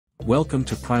Welcome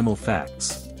to Primal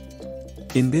Facts.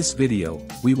 In this video,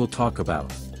 we will talk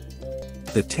about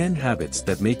the 10 habits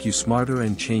that make you smarter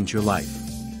and change your life.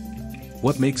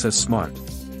 What makes us smart?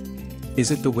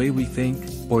 Is it the way we think,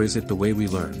 or is it the way we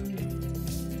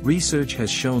learn? Research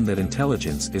has shown that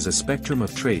intelligence is a spectrum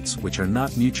of traits which are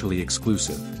not mutually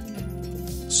exclusive.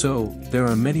 So, there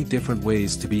are many different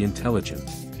ways to be intelligent.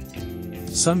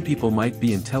 Some people might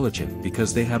be intelligent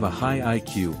because they have a high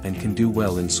IQ and can do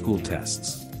well in school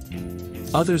tests.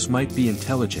 Others might be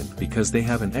intelligent because they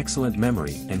have an excellent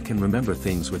memory and can remember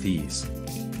things with ease.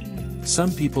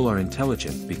 Some people are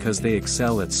intelligent because they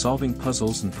excel at solving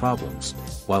puzzles and problems,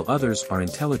 while others are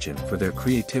intelligent for their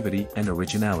creativity and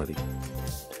originality.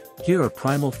 Here are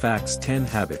Primal Facts 10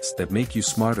 habits that make you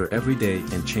smarter every day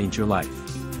and change your life.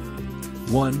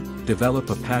 1. Develop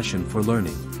a passion for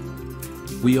learning.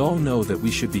 We all know that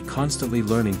we should be constantly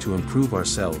learning to improve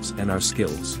ourselves and our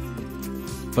skills.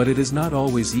 But it is not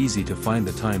always easy to find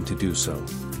the time to do so.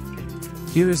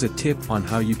 Here is a tip on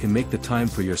how you can make the time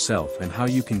for yourself and how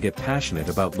you can get passionate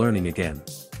about learning again.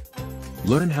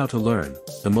 Learn how to learn.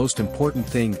 The most important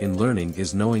thing in learning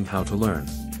is knowing how to learn.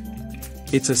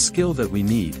 It's a skill that we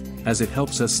need, as it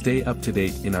helps us stay up to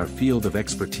date in our field of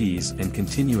expertise and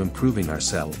continue improving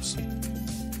ourselves.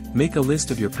 Make a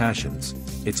list of your passions.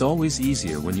 It's always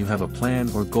easier when you have a plan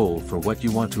or goal for what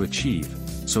you want to achieve,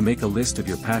 so make a list of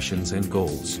your passions and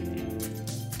goals.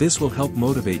 This will help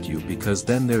motivate you because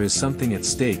then there is something at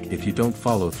stake if you don't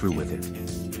follow through with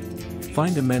it.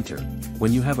 Find a mentor.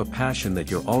 When you have a passion that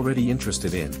you're already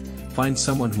interested in, find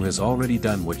someone who has already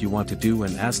done what you want to do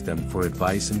and ask them for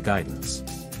advice and guidance.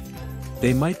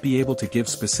 They might be able to give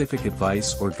specific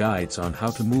advice or guides on how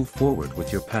to move forward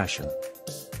with your passion.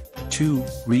 2.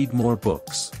 Read more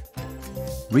books.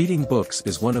 Reading books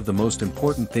is one of the most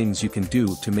important things you can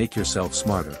do to make yourself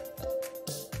smarter.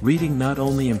 Reading not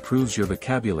only improves your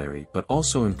vocabulary but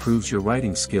also improves your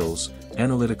writing skills,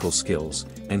 analytical skills,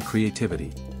 and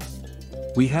creativity.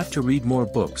 We have to read more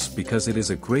books because it is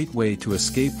a great way to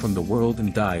escape from the world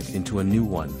and dive into a new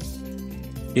one.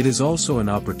 It is also an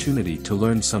opportunity to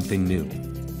learn something new.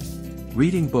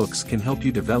 Reading books can help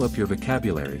you develop your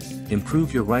vocabulary,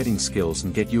 improve your writing skills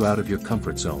and get you out of your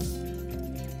comfort zone.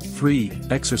 3.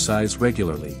 Exercise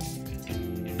regularly.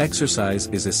 Exercise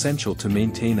is essential to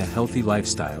maintain a healthy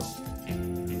lifestyle.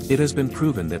 It has been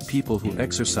proven that people who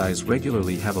exercise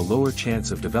regularly have a lower chance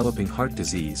of developing heart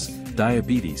disease,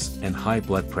 diabetes, and high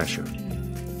blood pressure.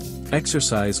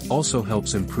 Exercise also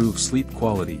helps improve sleep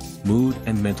quality, mood,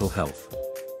 and mental health.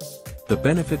 The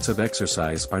benefits of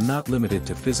exercise are not limited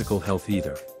to physical health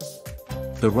either.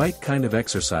 The right kind of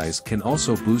exercise can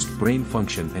also boost brain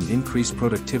function and increase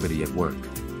productivity at work.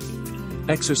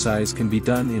 Exercise can be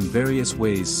done in various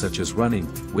ways such as running,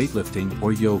 weightlifting,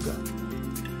 or yoga.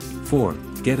 4.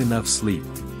 Get enough sleep.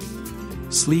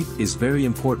 Sleep is very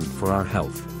important for our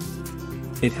health.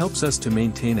 It helps us to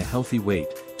maintain a healthy weight,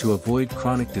 to avoid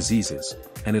chronic diseases,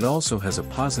 and it also has a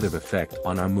positive effect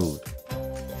on our mood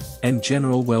and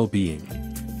general well-being.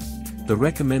 The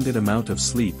recommended amount of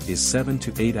sleep is 7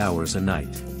 to 8 hours a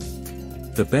night.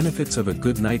 The benefits of a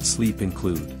good night's sleep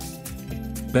include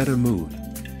better mood,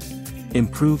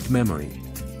 improved memory,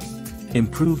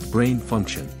 improved brain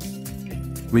function,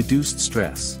 reduced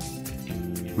stress,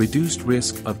 reduced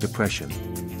risk of depression,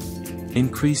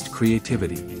 increased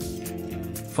creativity.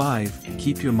 5.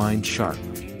 Keep your mind sharp.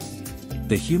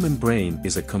 The human brain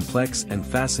is a complex and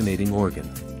fascinating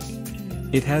organ.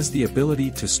 It has the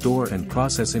ability to store and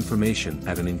process information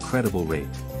at an incredible rate.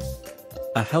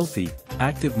 A healthy,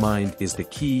 active mind is the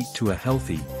key to a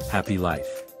healthy, happy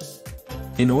life.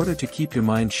 In order to keep your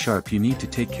mind sharp, you need to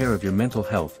take care of your mental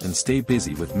health and stay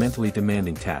busy with mentally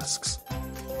demanding tasks.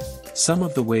 Some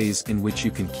of the ways in which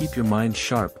you can keep your mind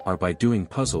sharp are by doing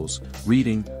puzzles,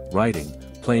 reading, writing,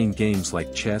 playing games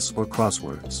like chess or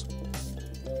crosswords,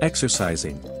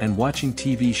 exercising, and watching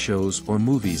TV shows or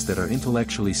movies that are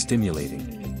intellectually stimulating.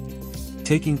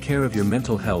 Taking care of your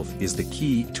mental health is the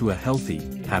key to a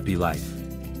healthy, happy life.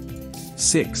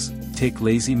 6. Take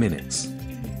lazy minutes.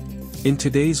 In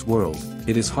today's world,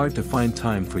 it is hard to find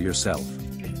time for yourself.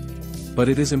 But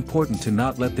it is important to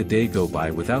not let the day go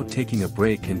by without taking a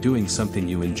break and doing something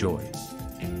you enjoy.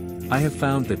 I have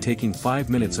found that taking 5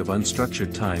 minutes of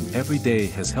unstructured time every day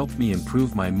has helped me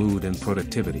improve my mood and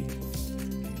productivity.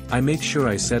 I make sure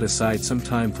I set aside some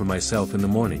time for myself in the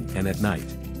morning and at night.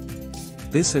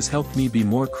 This has helped me be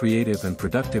more creative and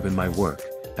productive in my work,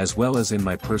 as well as in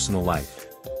my personal life.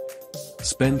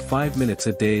 Spend 5 minutes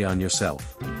a day on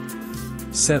yourself.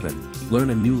 7. Learn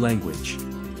a new language.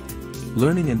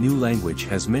 Learning a new language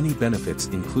has many benefits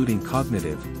including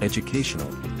cognitive, educational,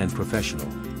 and professional.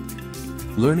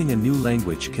 Learning a new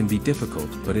language can be difficult,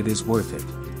 but it is worth it.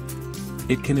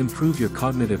 It can improve your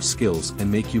cognitive skills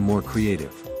and make you more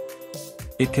creative.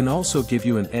 It can also give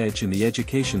you an edge in the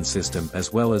education system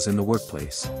as well as in the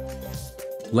workplace.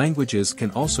 Languages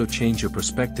can also change your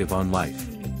perspective on life.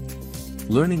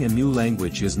 Learning a new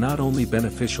language is not only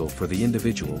beneficial for the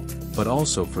individual, but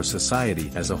also for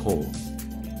society as a whole.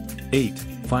 8.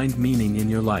 Find meaning in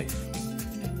your life.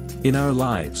 In our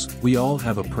lives, we all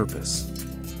have a purpose.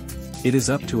 It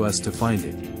is up to us to find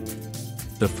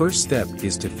it. The first step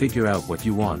is to figure out what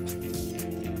you want.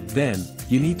 Then,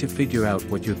 you need to figure out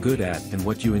what you're good at and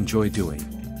what you enjoy doing.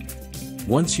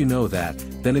 Once you know that,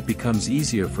 then it becomes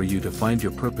easier for you to find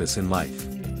your purpose in life.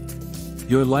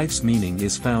 Your life's meaning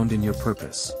is found in your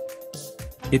purpose.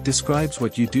 It describes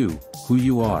what you do, who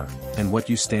you are, and what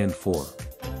you stand for.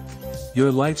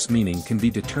 Your life's meaning can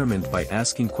be determined by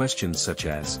asking questions such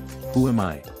as, who am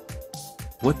I?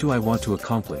 What do I want to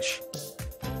accomplish?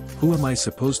 Who am I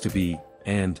supposed to be,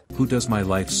 and who does my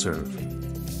life serve?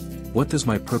 What does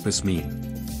my purpose mean?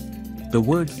 The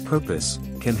word purpose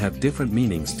can have different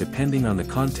meanings depending on the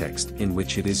context in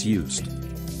which it is used.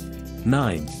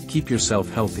 9. Keep yourself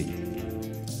healthy.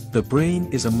 The brain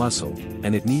is a muscle,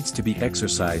 and it needs to be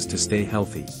exercised to stay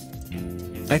healthy.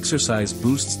 Exercise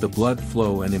boosts the blood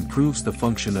flow and improves the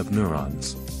function of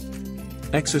neurons.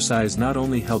 Exercise not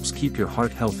only helps keep your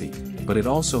heart healthy, but it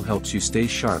also helps you stay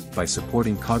sharp by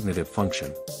supporting cognitive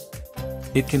function.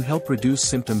 It can help reduce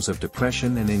symptoms of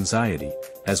depression and anxiety,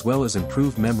 as well as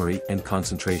improve memory and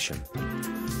concentration.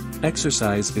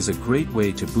 Exercise is a great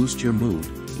way to boost your mood,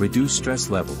 reduce stress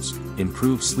levels,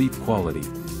 improve sleep quality,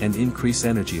 and increase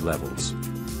energy levels.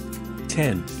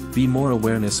 10. Be more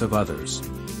awareness of others.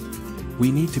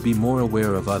 We need to be more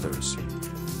aware of others.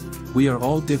 We are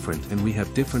all different and we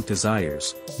have different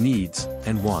desires, needs,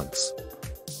 and wants.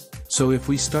 So if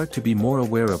we start to be more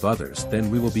aware of others,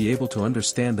 then we will be able to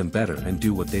understand them better and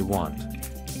do what they want.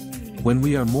 When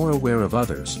we are more aware of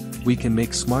others, we can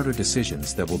make smarter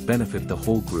decisions that will benefit the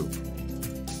whole group.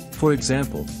 For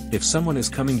example, if someone is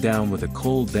coming down with a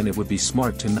cold, then it would be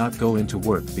smart to not go into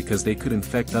work because they could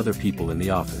infect other people in the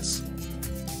office.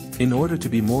 In order to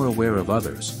be more aware of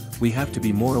others, we have to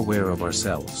be more aware of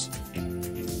ourselves.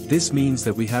 This means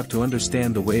that we have to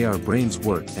understand the way our brains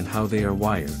work and how they are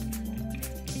wired.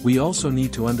 We also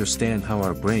need to understand how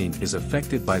our brain is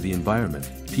affected by the environment,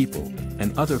 people,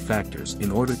 and other factors in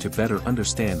order to better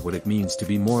understand what it means to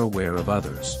be more aware of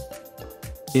others.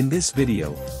 In this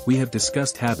video, we have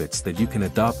discussed habits that you can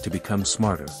adopt to become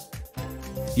smarter.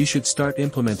 You should start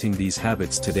implementing these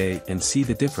habits today and see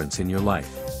the difference in your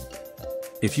life.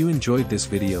 If you enjoyed this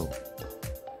video,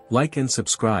 like and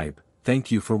subscribe. Thank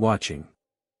you for watching.